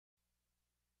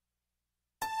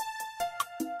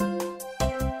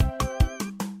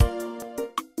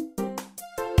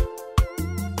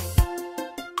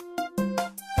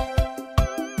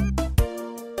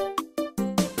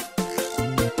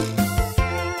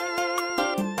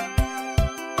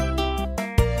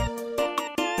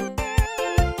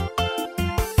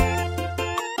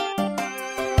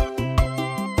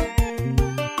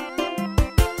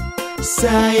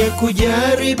Saa ya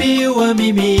kujaribiwa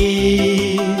mimi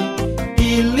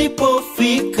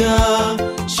ilipofika,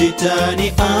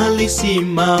 shetani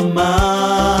alisimama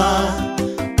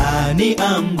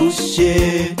aniangushe.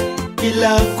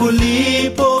 Kila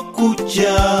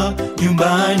kulipokucha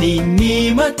nyumbani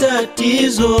ni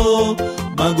matatizo,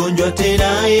 magonjwa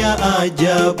tena ya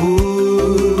ajabu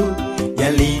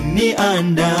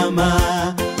yaliniandama.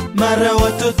 Mara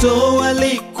watoto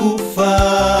walikufa,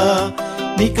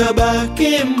 nikabaki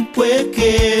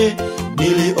mpweke.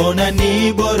 Niliona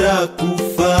ni bora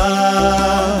kufa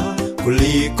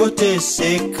kuliko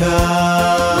teseka.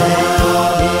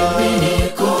 Leo mimi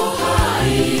niko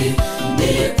hai,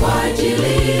 ni kwa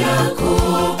ajili yako.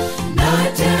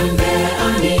 Natembea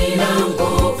nina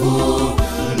nguvu,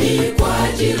 ni kwa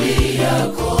ajili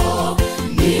yako.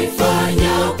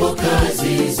 Nifanyapo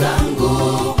kazi zangu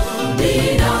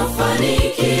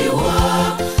ninafanikiwa.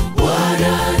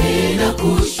 Bwana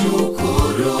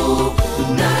ninakushukuru,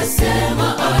 nasema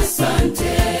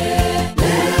asante.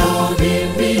 Leo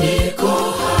mimi niko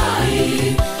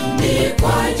hai, ni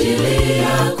kwa ajili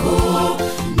yako.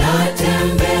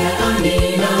 Natembea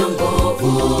nina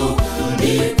nguvu,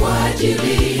 ni kwa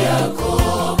ajili yako.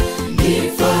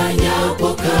 Nifanyapo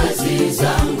kazi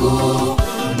zangu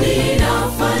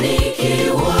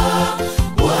ninafanikiwa.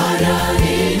 Bwana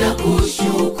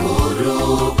ninakushukuru,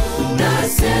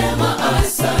 nasema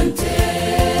asante.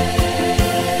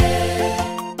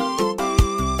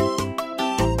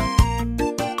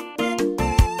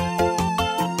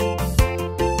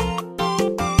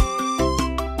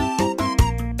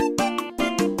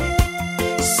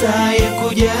 Saa ya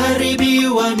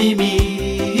kujaribiwa mimi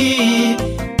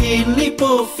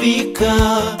ilipofika,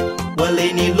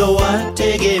 wale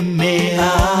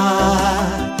nilowategemea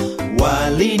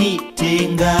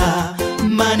walinitenga.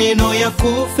 Maneno ya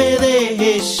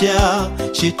kufedhehesha,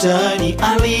 shetani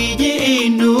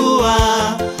alijiinua.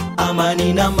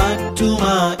 Amani na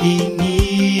matumaini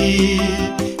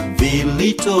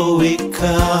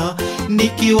vilitoweka,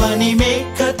 nikiwa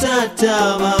nimekata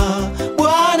tamaa.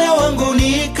 Bwana wangu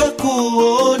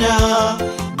nikakuona,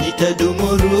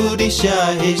 nitadumu rudisha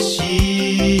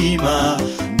heshima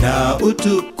na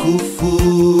utukufu.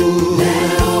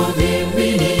 Leo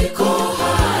mimi niko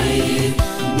hai,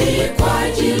 ni kwa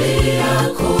ajili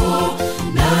yako.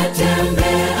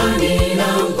 Natembea nina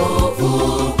nguvu,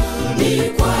 ni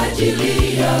kwa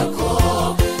ajili yako.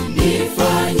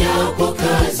 Nifanyapo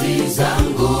kazi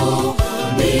zangu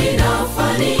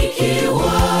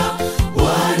ninafanikiwa.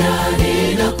 Bwana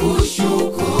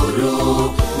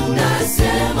ninakushukuru,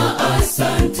 nasema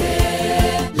asante.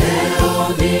 Leo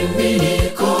mimi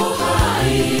niko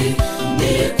hai,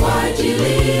 ni kwa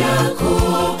ajili yako.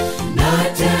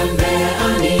 Natembea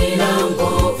nina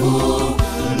nguvu,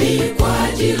 ni kwa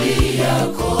ajili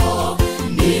yako.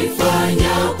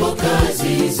 Nifanyapo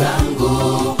kazi zangu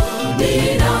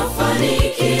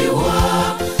ninafanikiwa.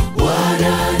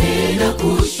 Bwana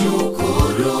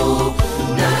ninakushukuru,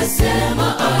 nasema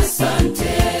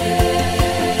asante.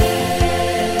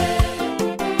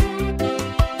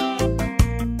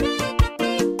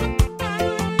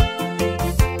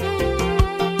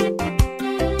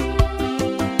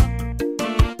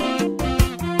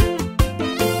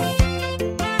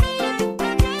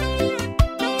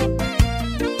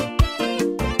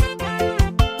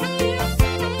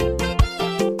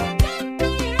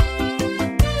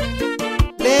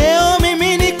 Leo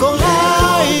mimi niko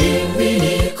hai,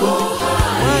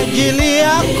 kwa ajili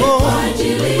yako.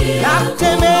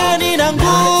 Natembea nina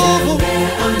nguvu,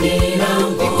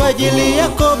 ni kwa ajili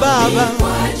yako Baba.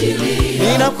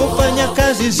 Ninapofanya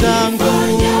kazi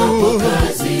zangu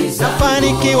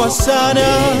nafanikiwa sana.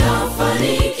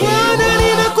 Bwana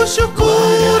ninakushukuru,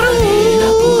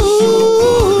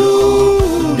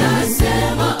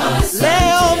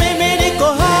 leo mimi niko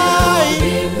hai,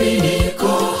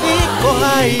 niko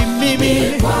hai mimi.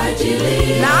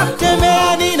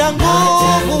 Natembea nina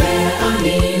nguvu,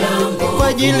 kwa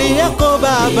ajili yako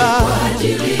Baba.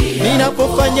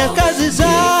 Ninapofanya kazi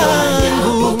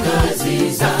zangu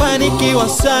nafanikiwa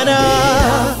sana.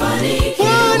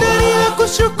 Bwana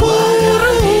ninakushukuru,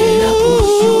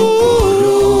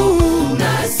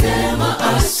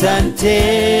 asante.